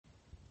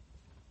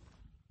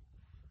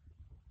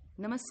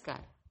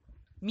नमस्कार.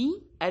 मी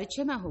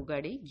अर्चना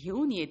होगाडे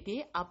घेऊन येते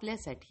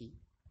आपल्यासाठी,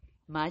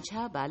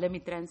 माझ्या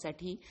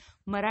बालमित्रांसाठी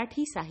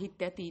मराठी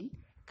साहित्यातील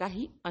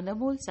काही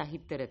अनमोल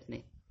साहित्यरत्ने.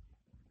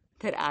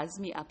 तर आज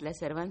मी आपल्या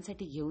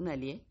सर्वांसाठी घेऊन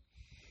आली आहे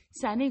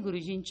साने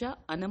गुरुजींच्या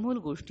अनमोल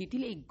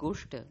गोष्टीतील एक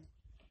गोष्ट.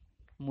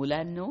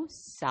 मुलांनो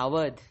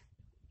सावध.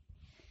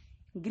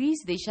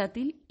 ग्रीस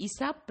देशातील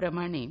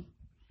इसापप्रमाणे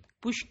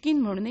पुष्किन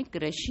म्हणून एक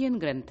रशियन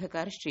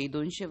ग्रंथकार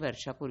 200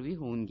 वर्षापूर्वी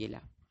होऊन गेला.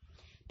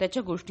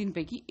 त्याच्या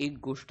गोष्टींपैकी एक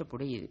गोष्ट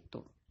पुढे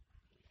येतो.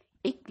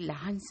 एक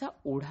लहानसा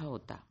ओढा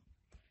होता.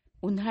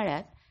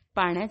 उन्हाळ्यात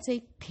पाण्याचा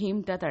एक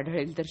थेंब त्यात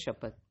आढळेल तर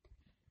शपथ.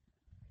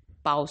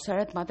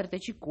 पावसाळ्यात मात्र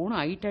त्याची कोण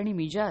ऐट आणि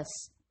मिजास.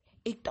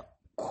 एकदा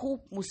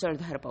खूप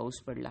मुसळधार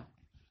पाऊस पडला.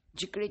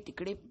 जिकडे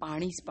तिकडे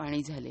पाणीच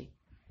पाणी झाले.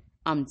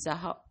 आमचा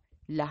हा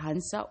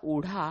लहानसा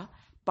ओढा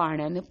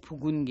पाण्यानं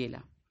फुगून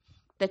गेला.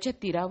 त्याच्या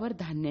तीरावर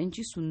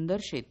धान्यांची सुंदर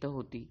शेतं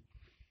होती.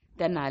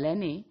 त्या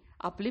नाल्याने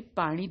आपले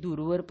पाणी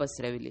दूरवर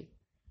पसरविले.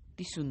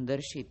 ती सुंदर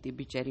शेते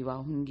बिचारी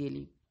वाहून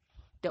गेली.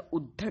 त्या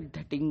उद्धट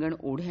धटिंगण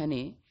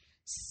ओढ्याने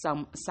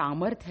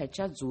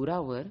सामर्थ्याच्या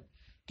जोरावर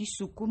ती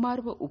सुकुमार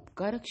व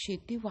उपकारक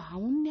शेते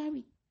वाहून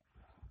न्यावी.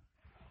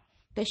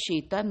 त्या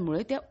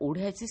शेतांमुळे त्या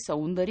ओढ्याचे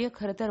सौंदर्य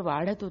खरं तर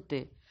वाढत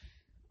होते,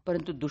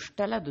 परंतु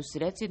दुष्टाला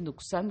दुसऱ्याचे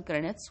नुकसान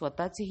करण्यात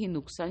स्वतःचेही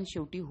नुकसान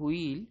शेवटी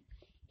होईल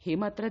हे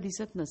मात्र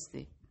दिसत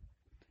नसते.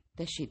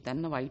 त्या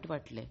शेतांना वाईट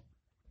वाटले.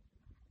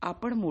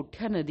 आपण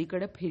मोठ्या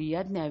नदीकडे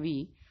फिर्याद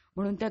न्यावी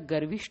म्हणून त्या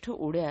गर्विष्ठ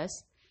ओढ्यास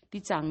ती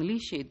चांगली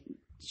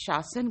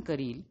शासन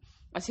करील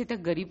असे त्या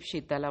गरीब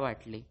शेताला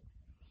वाटले.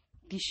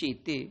 ती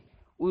शेते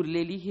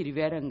उरलेली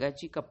हिरव्या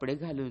रंगाची कपडे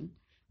घालून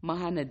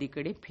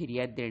महानदीकडे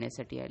फिर्याद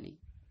देण्यासाठी आली,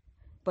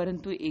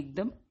 परंतु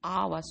एकदम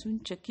आ वासून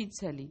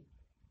चकित झाली.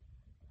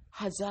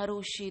 हजारो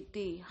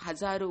शेते,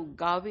 हजारो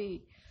गावे,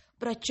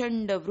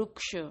 प्रचंड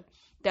वृक्ष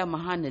त्या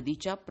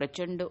महानदीच्या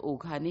प्रचंड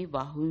ओघाने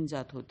वाहून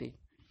जात होते.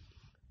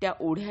 त्या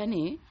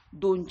ओढ्याने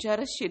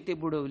 2-4 शेते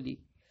बुडवली,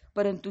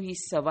 परंतु ही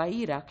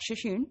सवाई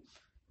राक्षसीण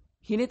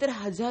हिने तर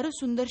हजारो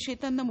सुंदर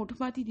शेतांना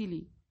मुठमाती दिली.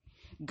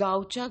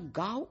 गावच्या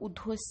गाव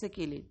उद्ध्वस्त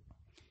केले.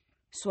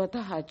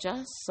 स्वतःच्या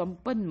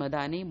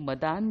संपन्नमदाने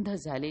मदांध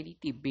झालेली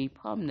ती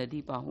बेफाम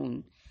नदी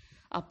पाहून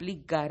आपली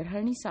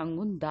गाऱ्हाणी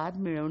सांगून दाद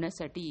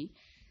मिळवण्यासाठी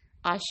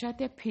आशा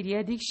त्या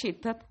फिर्यादी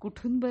शेतात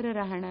कुठून बरं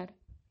राहणार.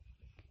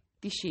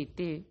 ती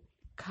शेते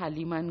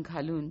खालीमान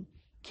घालून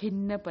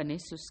खिन्नपणे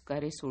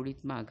सुस्कारे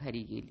सोडीत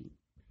माघारी गेली.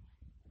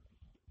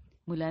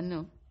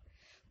 मुलांनो,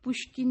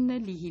 पुष्किननं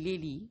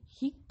लिहिलेली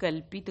ही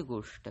कल्पित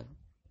गोष्ट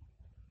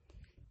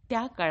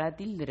त्या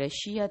काळातील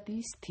रशियातील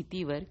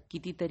स्थितीवर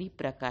कितीतरी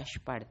प्रकाश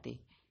पाडते.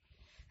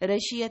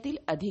 रशियातील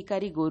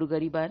अधिकारी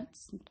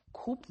गोरगरिबांस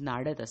खूप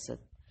नाडत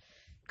असत.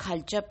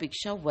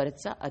 खालच्यापेक्षा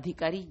वरचा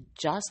अधिकारी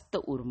जास्त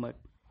उर्मट,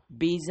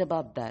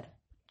 बेजबाबदार,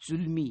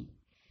 जुलमी.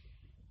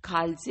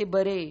 खालचे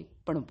बरे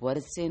पण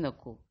वरचे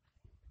नको.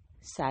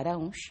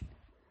 सारांश,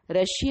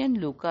 रशियन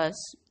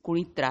लोकांस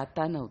कुणी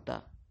त्राता नव्हता.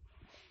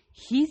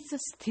 हीच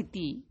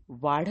स्थिती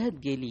वाढत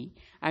गेली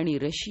आणि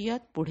रशियात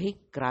पुढे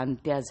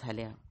क्रांत्या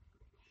झाल्या.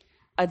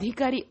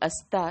 अधिकारी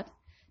असतात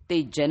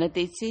ते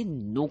जनतेचे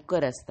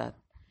नोकर असतात,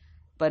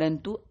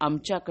 परंतु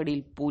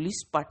आमच्याकडील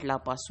पोलीस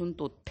पाटलापासून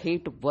तो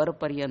थेट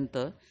वरपर्यंत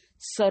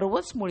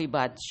सर्वच मुळी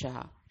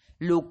बादशहा,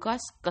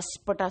 लोकास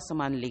कसपटा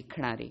समान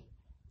लेखणारे,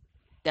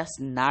 त्यास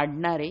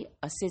नाडणारे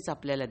असेच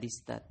आपल्याला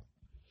दिसतात.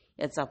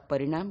 याचा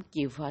परिणाम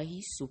केव्हाही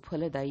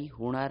सुफलदायी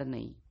होणार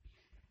नाही.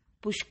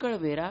 पुष्कळ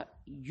वेळा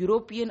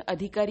युरोपियन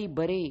अधिकारी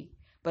बरे,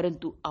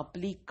 परंतु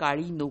आपली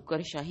काळी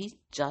नोकरशाही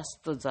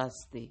जास्त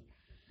जाचते.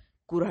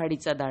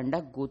 कुऱ्हाडीचा दांडा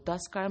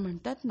गोतास काळ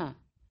म्हणतात ना,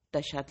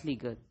 तशातली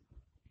गत.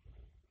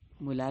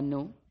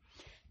 मुलांनो,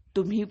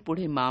 तुम्ही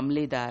पुढे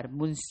मामलेदार,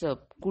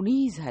 मुन्सब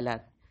कुणीही झालात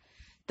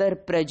तर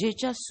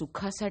प्रजेच्या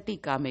सुखासाठी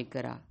कामे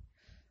करा.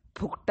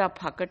 फुकटा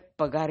फाकट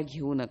पगार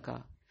घेऊ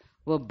नका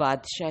व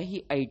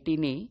बादशाही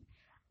ऐटीने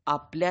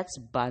आपल्याच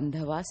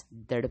बांधवास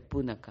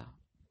दडपू नका.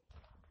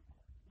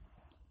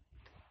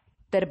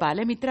 तर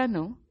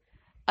बालमित्रांनो,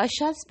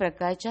 अशाच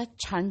प्रकारच्या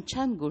छान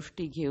छान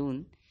गोष्टी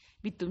घेऊन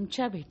मी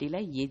तुमच्या भेटीला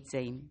येत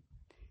जाईन.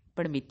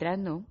 पण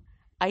मित्रांनो,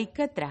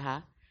 ऐकत रहा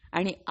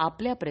आणि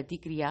आपल्या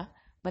प्रतिक्रिया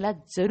मला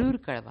जरूर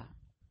कळवा.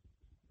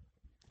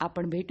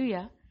 आपण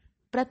भेटूया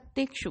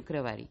प्रत्येक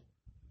शुक्रवारी.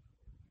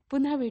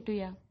 पुन्हा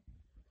भेटूया.